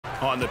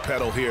on the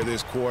pedal here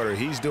this quarter.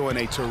 He's doing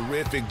a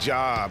terrific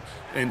job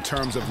in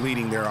terms of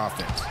leading their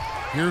offense.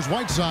 Here's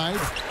Whiteside,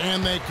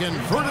 and they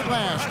convert it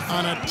last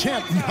on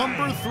attempt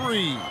number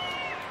 3.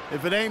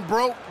 If it ain't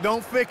broke,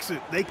 don't fix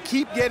it. They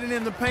keep getting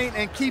in the paint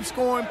and keep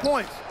scoring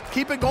points.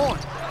 Keep it going.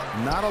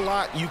 Not a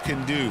lot you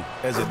can do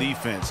as a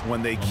defense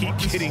when they keep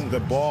getting the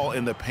ball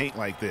in the paint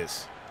like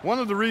this. One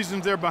of the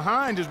reasons they're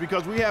behind is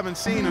because we haven't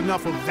seen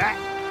enough of that.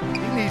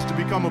 He needs to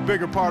become a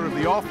bigger part of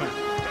the offense.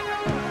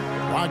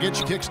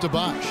 Dragic kicks to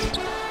Bosh.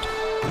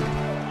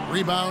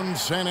 Rebound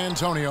San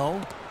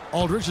Antonio.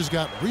 Aldridge has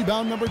got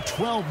rebound number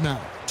 12 now.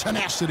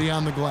 Tenacity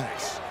on the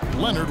glass.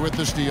 Leonard with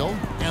the steal,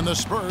 and the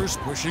Spurs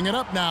pushing it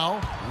up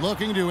now,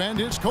 looking to end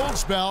his cold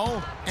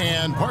spell,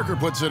 and Parker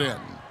puts it in.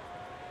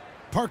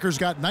 Parker's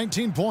got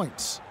 19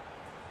 points.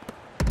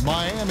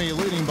 Miami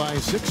leading by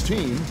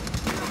 16.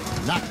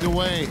 Knocked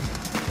away.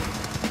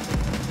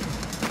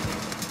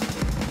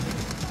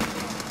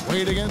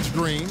 Wade against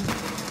Green.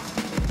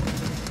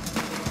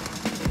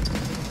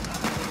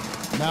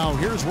 Now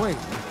here's Wade.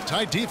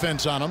 Tight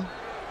defense on him.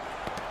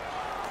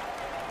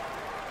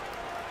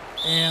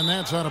 And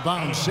that's out of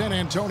bounds. San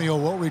Antonio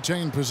will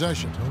retain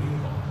possession.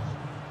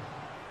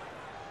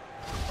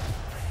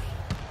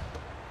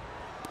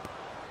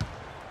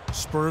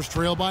 Spurs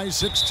trail by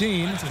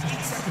 16.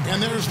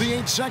 And there's the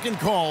 8-second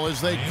call as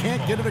they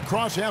can't get it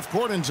across half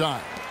court in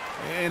time.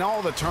 And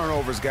all the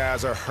turnovers,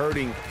 guys, are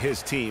hurting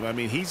his team. I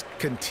mean, he's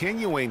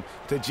continuing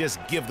to just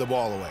give the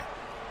ball away.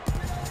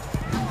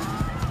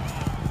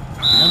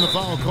 And the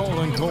foul call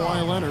on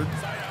Kawhi Leonard.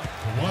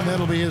 And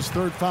that'll be his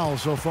 3rd foul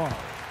so far.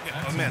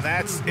 Oh, man,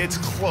 it's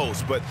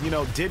close, but, you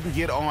know, didn't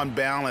get on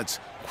balance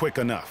quick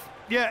enough.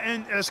 Yeah,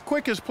 and as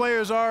quick as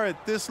players are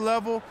at this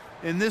level,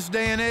 in this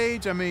day and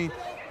age, I mean,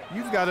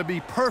 you've got to be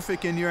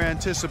perfect in your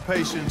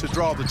anticipation to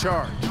draw the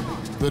charge.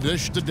 The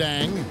dish to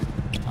Dang.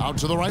 Out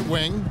to the right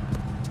wing.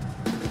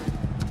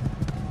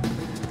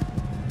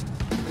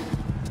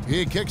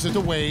 He kicks it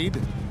to Wade.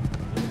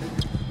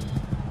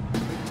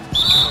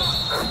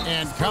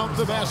 And count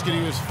the basket. He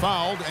is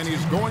fouled, and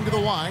he's going to the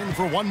line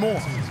for one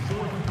more.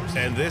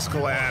 And this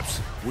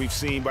collapse we've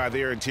seen by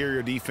their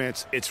interior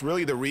defense, it's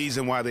really the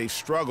reason why they've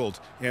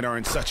struggled and are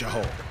in such a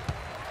hole.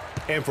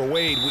 And for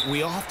Wade,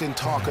 we often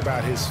talk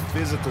about his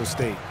physical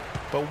state,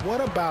 but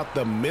what about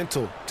the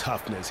mental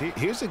toughness?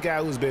 Here's a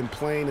guy who's been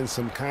playing in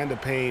some kind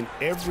of pain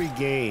every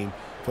game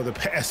for the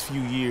past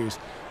few years,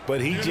 but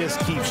he just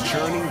keeps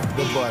churning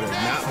the butter,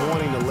 not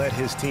wanting to let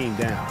his team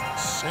down.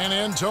 San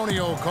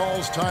Antonio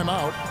calls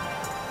timeout.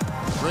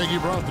 Craigie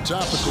brought the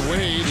topic to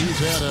Wade. He's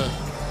had a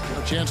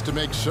chance to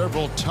make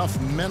several tough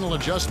mental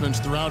adjustments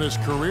throughout his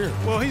career.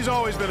 Well, he's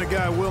always been a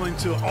guy willing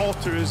to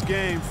alter his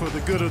game for the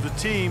good of the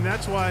team.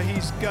 That's why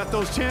he's got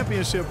those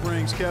championship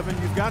rings, Kevin.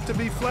 You've got to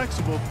be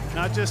flexible,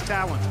 not just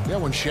talent. Yeah,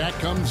 when Shaq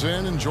comes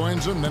in and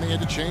joins him, then he had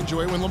to change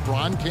away when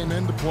LeBron came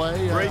in to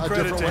play Great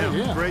credit to him.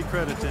 Yeah. Great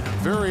credit to him.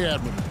 Very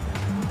admirable.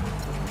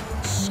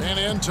 San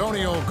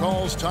Antonio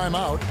calls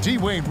timeout.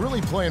 D-Wade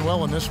really playing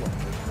well in this one.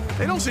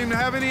 They don't seem to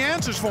have any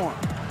answers for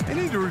him. They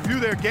need to review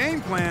their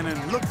game plan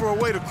and look for a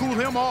way to cool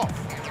him off.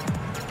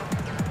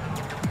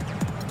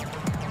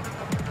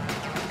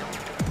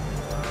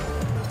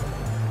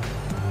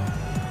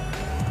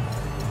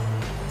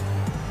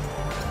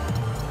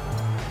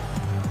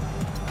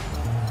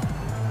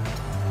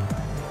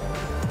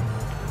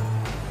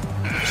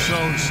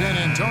 So San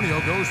Antonio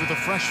goes with a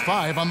fresh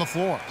 5 on the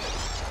floor.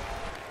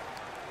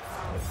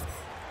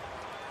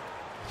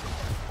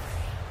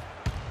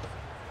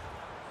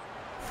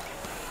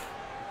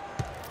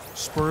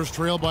 Spurs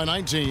trail by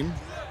 19.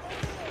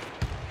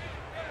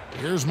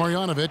 Here's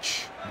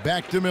Marjanovic.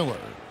 Back to Miller.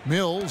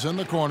 Mills in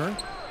the corner.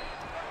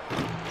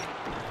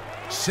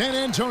 San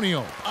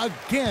Antonio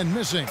again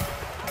missing.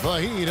 The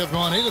Heat have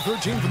gone 8 of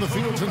 13 from the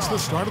field since the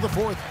start of the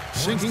 4th,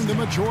 sinking the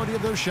majority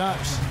of their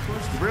shots.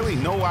 Really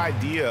no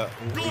idea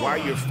why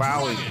you're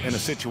fouling in a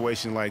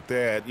situation like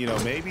that. You know,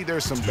 maybe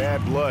there's some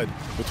bad blood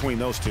between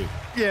those two.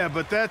 Yeah,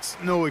 but that's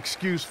no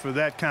excuse for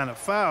that kind of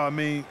foul. I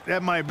mean,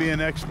 that might be an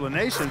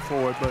explanation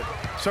for it, but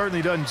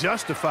certainly doesn't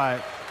justify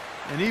it.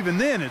 And even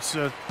then, it's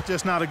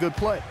just not a good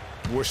play.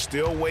 We're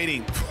still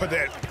waiting for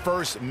that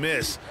first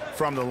miss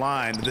from the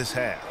line this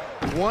half.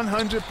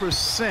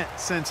 100%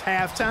 since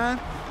halftime?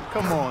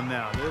 Come on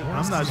now.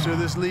 I'm not sure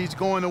this lead's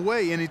going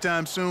away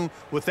anytime soon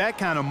with that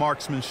kind of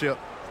marksmanship.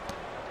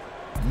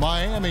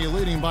 Miami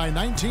leading by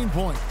 19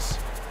 points.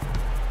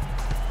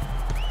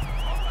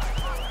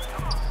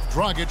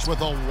 Dragic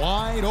with a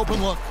wide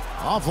open look.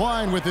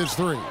 Offline with his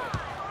 3.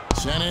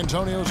 San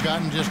Antonio's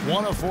gotten just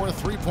 1 of 4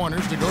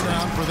 3-pointers to go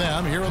down for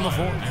them here in the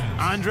 4th.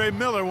 Andre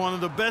Miller, one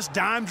of the best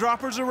dime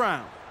droppers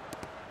around.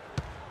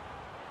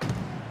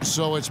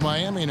 So it's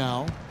Miami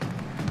now.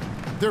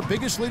 Their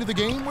biggest lead of the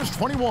game was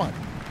 21.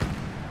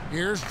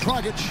 Here's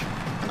Dragic.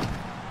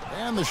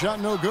 And the shot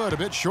no good, a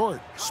bit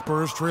short.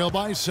 Spurs trail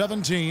by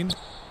 17.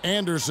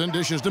 Anderson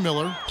dishes to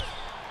Miller.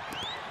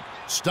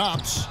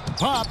 Stops.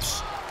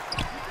 Pops.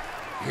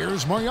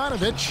 Here's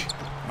Marjanovic.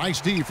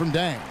 Nice D from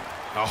Dang.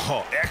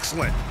 Oh,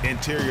 excellent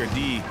interior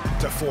D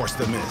to force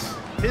the miss.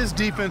 His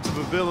defensive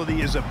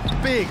ability is a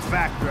big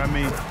factor. I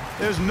mean,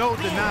 there's no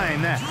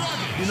denying that.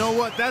 You know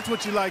what? That's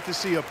what you like to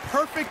see. A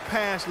perfect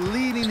pass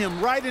leading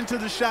him right into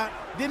the shot.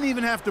 Didn't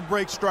even have to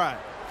break stride.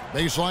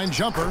 Baseline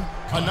jumper.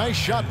 A nice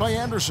shot by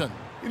Anderson.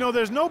 You know,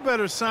 there's no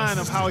better sign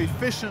of how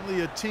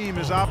efficiently a team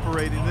is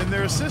operating than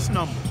their assist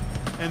numbers.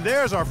 And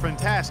theirs are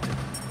fantastic.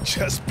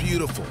 Just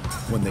beautiful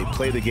when they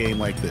play the game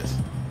like this.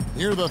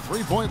 Near the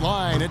three-point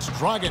line, it's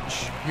Dragic.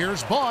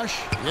 Here's Bosch.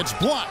 It's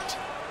blocked.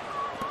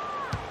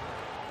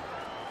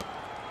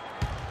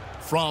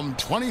 From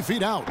 20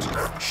 feet out,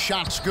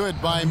 shots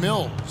good by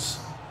Mills.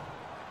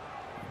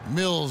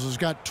 Mills has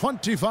got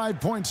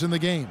 25 points in the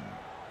game.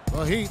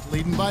 The Heat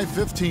leading by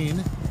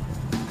 15.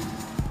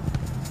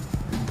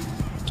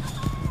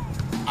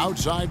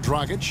 Outside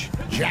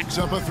Dragic, jacks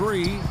up a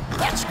three.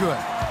 That's good.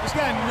 This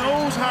guy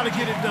knows how to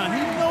get it done.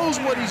 He knows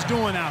what he's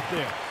doing out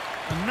there.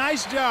 A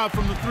nice job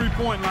from the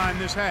three-point line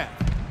this half.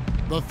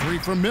 The three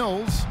from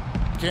Mills.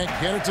 Can't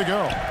get it to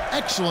go.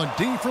 Excellent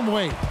D from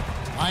Wade.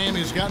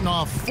 Miami's gotten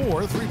off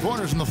 4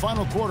 3-pointers in the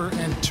final quarter,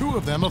 and 2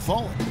 of them have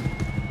fallen.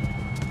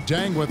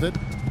 Dang with it,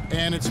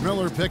 and it's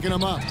Miller picking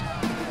them up.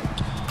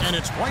 And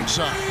it's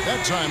Whiteside,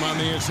 that time on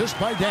the assist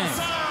by Dang.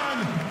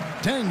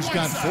 Dang's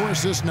got 4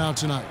 assists now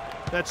tonight.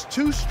 That's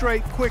 2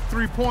 straight quick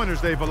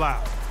three-pointers they've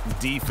allowed.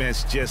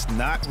 Defense just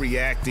not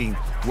reacting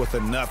with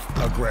enough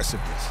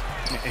aggressiveness.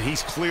 And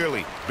he's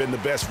clearly been the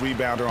best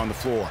rebounder on the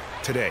floor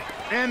today.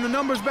 And the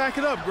numbers back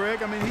it up,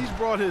 Greg. I mean, he's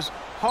brought his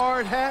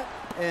hard hat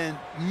and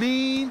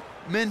mean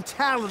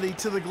mentality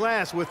to the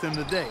glass with him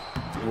today.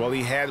 Well,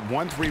 he had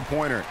 1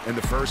 3-pointer in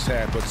the first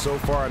half, but so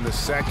far in the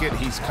second,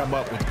 he's come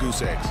up with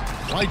goose eggs.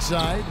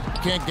 Whiteside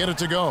can't get it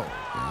to go.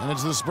 And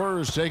it's the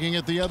Spurs taking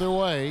it the other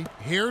way.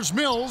 Here's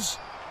Mills.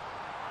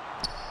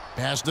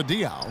 Pass to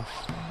Diaw.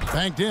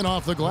 Banked in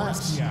off the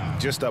glass.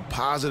 Just a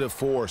positive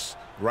force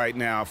right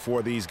now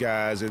for these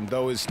guys, and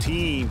though his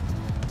team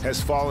has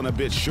fallen a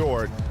bit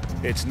short,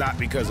 it's not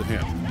because of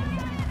him.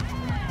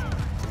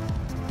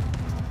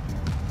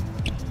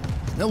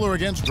 Miller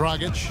against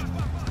Dragic.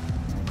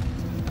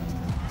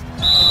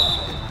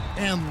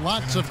 And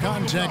lots of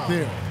contact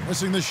there.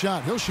 Missing the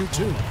shot. He'll shoot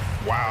 2.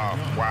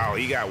 Wow,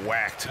 he got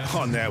whacked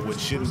on that, which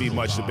shouldn't be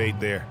much debate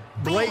there.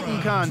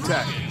 Blatant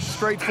contact.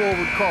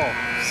 Straightforward call.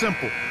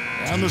 Simple.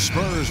 And the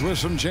Spurs with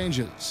some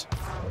changes.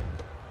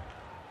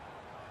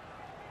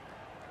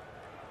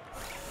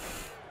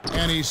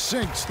 And he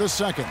sinks the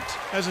second.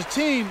 As a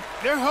team,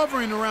 they're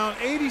hovering around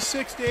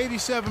 86 to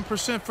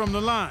 87% from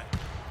the line.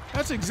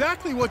 That's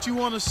exactly what you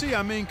want to see.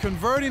 I mean,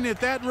 converting at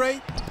that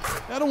rate,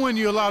 that'll win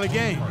you a lot of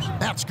games.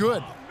 That's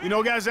good. You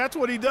know, guys, that's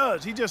what he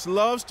does. He just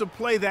loves to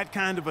play that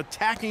kind of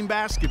attacking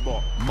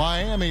basketball.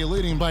 Miami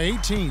leading by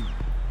 18.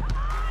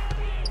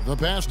 The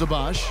pass to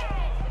Bosch.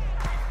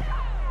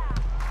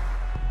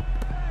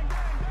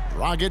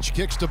 Dragic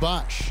kicks to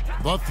Bosch.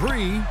 The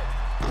 3.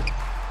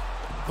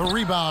 The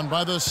rebound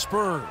by the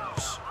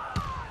Spurs.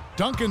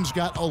 Duncan's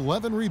got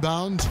 11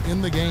 rebounds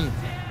in the game.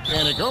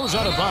 And it goes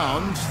out of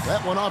bounds.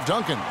 That one off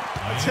Duncan.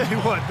 I tell you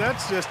what,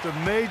 that's just a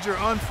major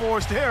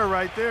unforced error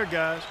right there,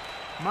 guys.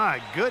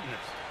 My goodness.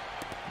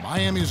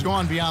 Miami's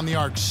gone beyond the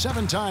arc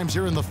 7 times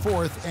here in the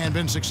fourth and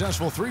been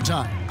successful 3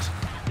 times.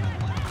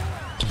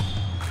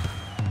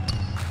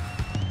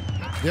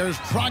 There's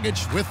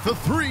Dragic with the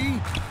 3,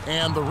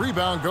 and the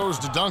rebound goes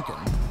to Duncan.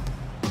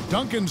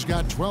 Duncan's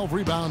got 12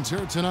 rebounds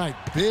here tonight.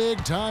 Big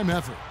time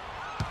effort.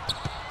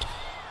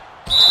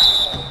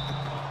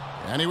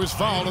 And he was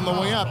fouled on the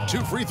way up.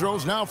 2 free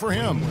throws now for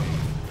him.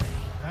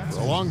 For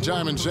a long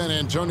time in San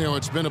Antonio,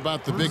 it's been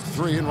about the big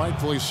 3, and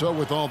rightfully so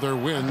with all their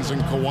wins,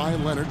 and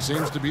Kawhi Leonard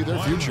seems to be their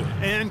future.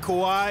 And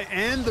Kawhi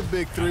and the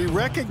big 3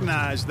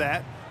 recognize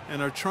that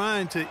and are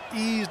trying to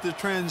ease the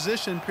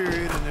transition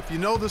period. And if you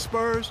know the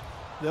Spurs,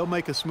 they'll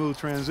make a smooth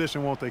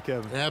transition, won't they,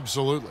 Kevin?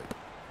 Absolutely.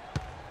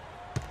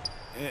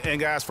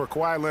 And guys, for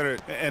Kawhi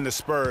Leonard and the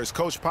Spurs,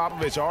 Coach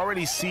Popovich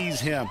already sees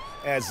him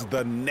as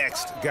the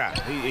next guy.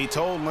 He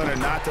told Leonard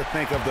not to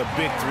think of the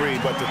big 3,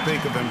 but to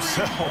think of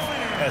himself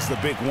as the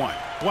big 1.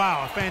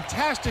 Wow, a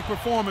fantastic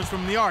performance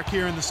from the arc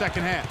here in the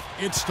second half.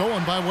 It's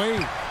stolen by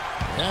Wade.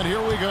 And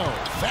here we go.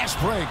 Fast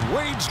break.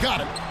 Wade's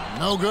got it.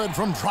 No good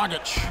from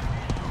Dragic.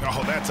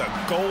 Oh, that's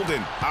a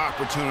golden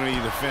opportunity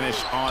to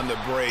finish on the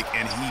break,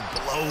 and he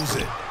blows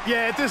it.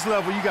 Yeah, at this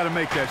level, you got to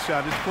make that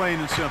shot. It's plain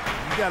and simple.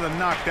 You got to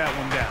knock that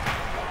one down.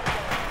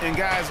 And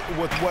guys,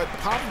 with what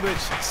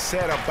Popovich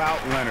said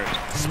about Leonard,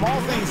 small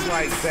things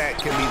like that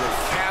can be the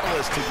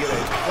catalyst to get a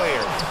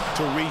player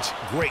to reach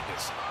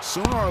greatness.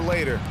 Sooner or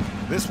later,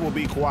 this will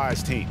be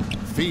Kawhi's team.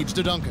 Feeds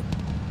to Duncan.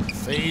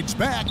 Fades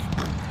back.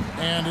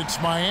 And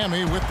it's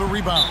Miami with the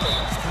rebound.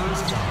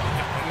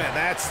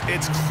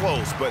 It's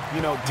close, but,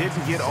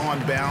 didn't get on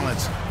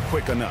balance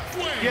quick enough.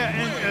 Yeah,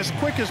 and as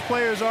quick as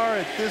players are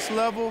at this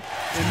level,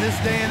 in this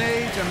day and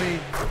age, I mean,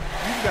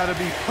 you've got to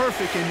be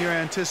perfect in your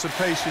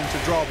anticipation to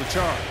draw the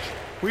charge.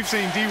 We've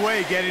seen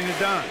D-Wade getting it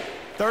done.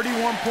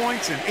 31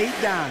 points and 8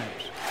 dimes.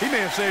 He may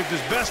have saved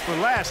his best for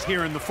last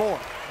here in the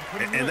fourth.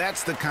 And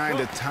that's the kind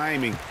of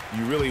timing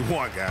you really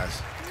want,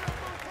 guys.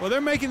 Well, they're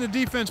making the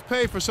defense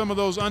pay for some of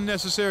those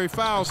unnecessary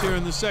fouls here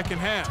in the second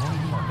half.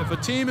 If a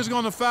team is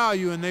going to foul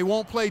you and they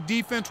won't play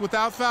defense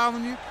without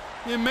fouling you,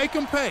 then make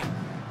them pay.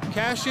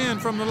 Cash in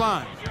from the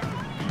line.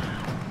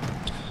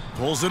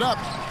 Pulls it up.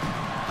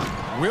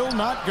 Will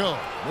not go.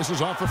 This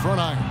is off the front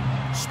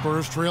iron.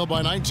 Spurs trail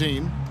by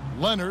 19.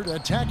 Leonard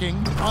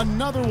attacking.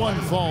 Another one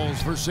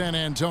falls for San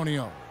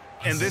Antonio.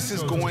 And this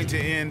is going to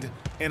end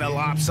in a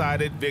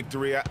lopsided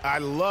victory. I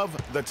love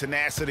the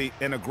tenacity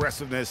and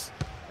aggressiveness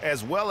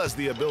as well as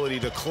the ability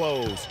to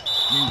close.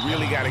 You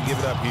really got to give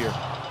it up here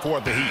for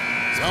the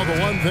Heat. Well,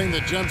 the one thing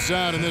that jumps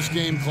out in this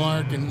game,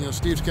 Clark, and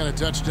Steve's kind of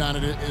touched on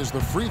it, is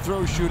the free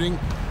throw shooting,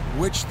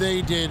 which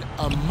they did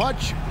a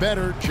much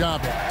better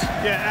job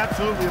at. Yeah,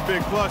 absolutely a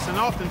big plus. And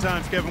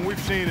oftentimes, Kevin, we've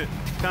seen it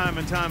time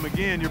and time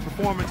again. Your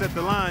performance at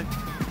the line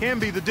can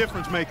be the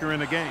difference maker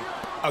in a game.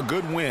 A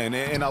good win,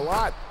 and a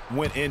lot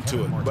went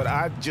into it, but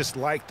I just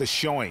like the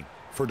showing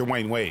for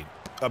Dwayne Wade.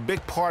 A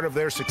big part of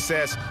their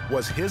success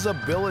was his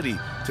ability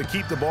to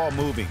keep the ball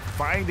moving,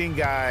 finding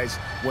guys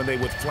when they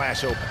would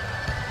flash open.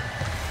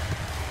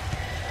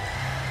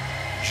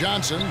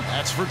 Johnson,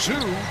 that's for two.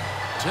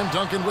 Tim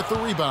Duncan with the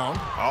rebound.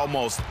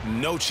 Almost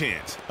no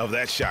chance of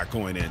that shot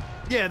going in.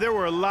 Yeah, there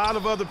were a lot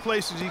of other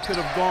places he could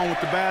have gone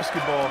with the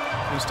basketball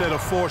instead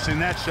of forcing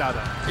that shot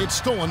up. It's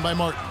stolen by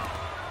Martin.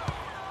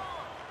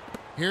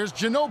 Here's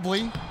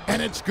Ginobili,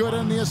 and it's good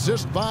on the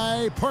assist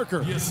by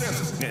Parker.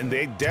 And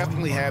they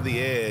definitely have the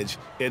edge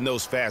in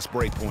those fast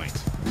break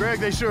points. Greg,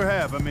 they sure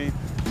have. I mean,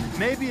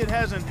 maybe it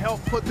hasn't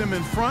helped put them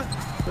in front,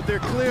 but they're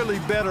clearly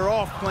better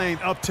off playing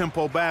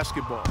up-tempo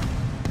basketball.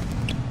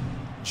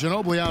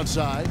 Ginobili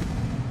outside.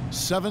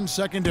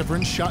 7-second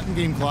difference, shot and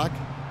game clock.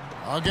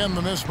 Again,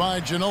 the miss by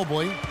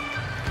Ginobili.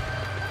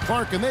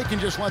 Clark, and they can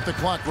just let the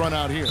clock run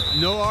out here.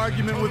 No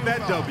argument with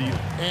that W.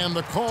 And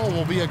the call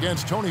will be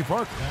against Tony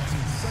Parker.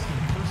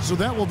 So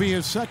that will be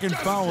his second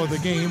foul of the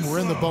game. We're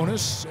in the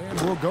bonus,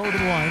 and we'll go to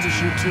the line to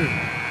shoot two.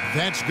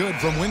 That's good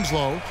from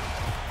Winslow.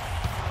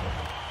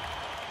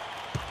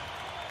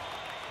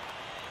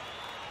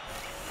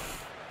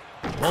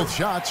 Both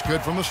shots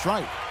good from the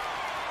stripe.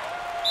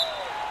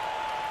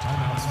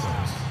 Timeout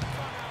Spurs.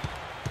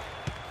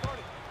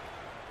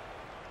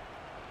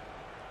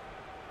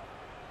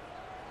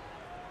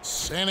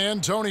 San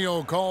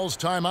Antonio calls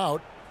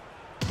timeout.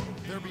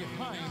 They're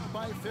behind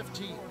by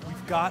 15.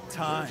 We've got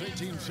time.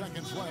 18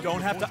 seconds left.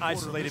 Don't have to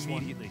isolate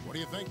immediately. What do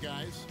you think,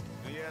 guys?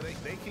 Yeah,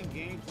 they can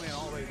game plan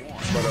all they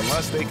want. But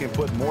unless they can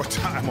put more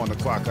time on the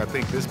clock, I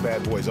think this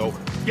bad boy's over.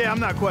 Yeah, I'm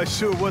not quite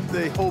sure what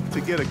they hope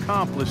to get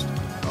accomplished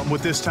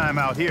with this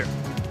timeout here.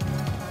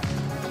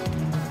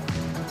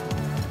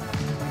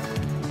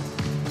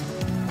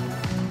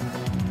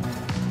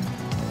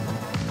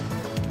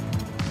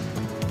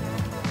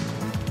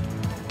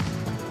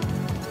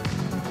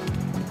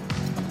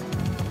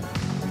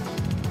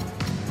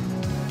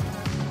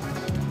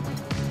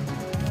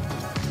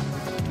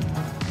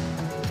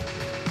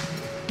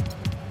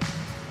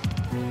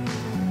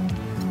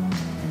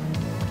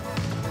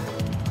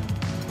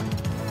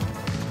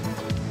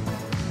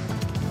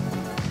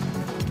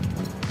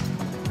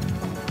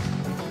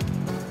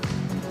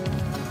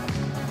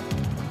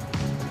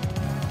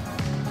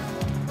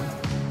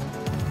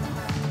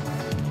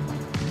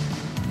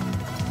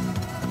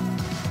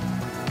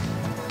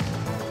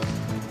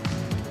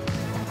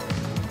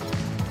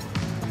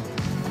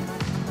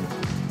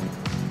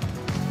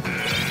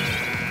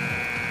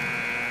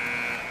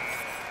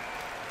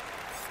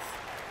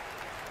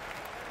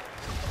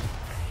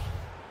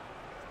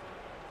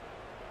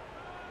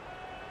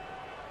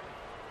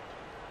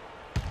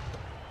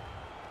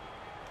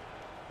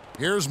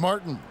 Here's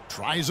Martin.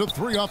 Tries a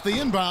three off the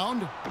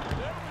inbound.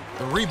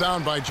 The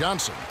rebound by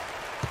Johnson.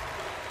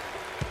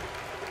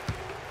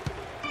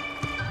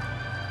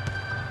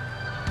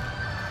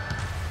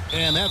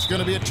 And that's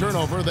going to be a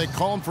turnover. They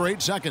call him for 8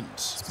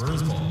 seconds.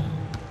 Spurs ball.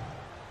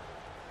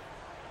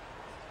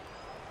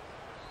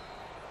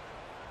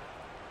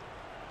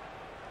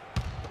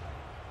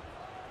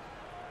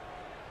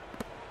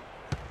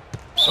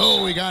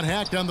 Oh, he got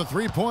hacked on the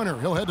three-pointer.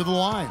 He'll head to the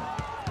line.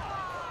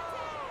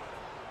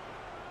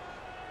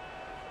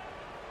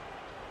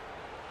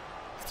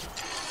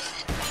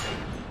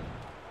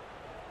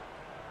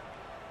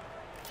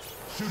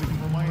 Shooting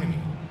for Miami,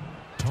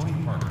 Tony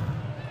Parker.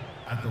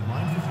 At the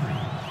line for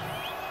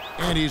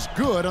three. And he's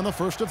good on the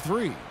first of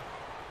three.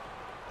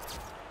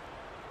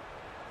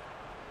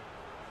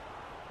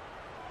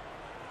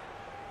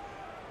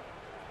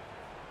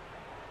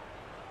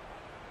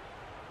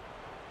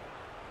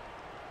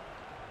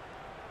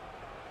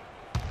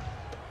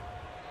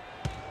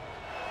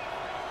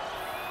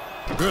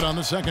 Good on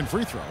the second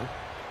free throw.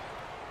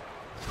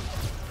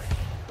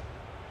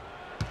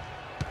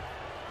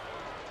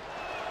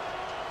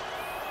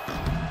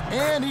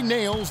 And he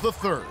nails the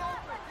third.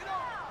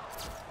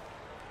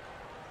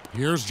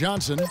 Here's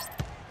Johnson.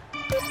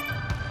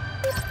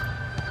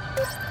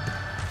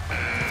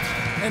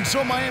 And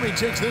so Miami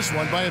takes this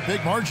one by a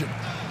big margin.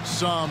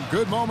 Some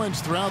good moments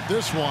throughout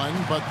this one,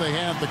 but they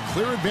had the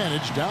clear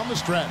advantage down the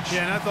stretch.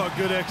 Yeah, and I thought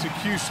good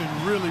execution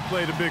really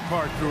played a big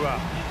part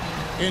throughout.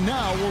 And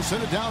now we'll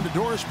send it down to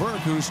Doris Burke,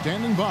 who's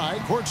standing by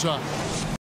courtside.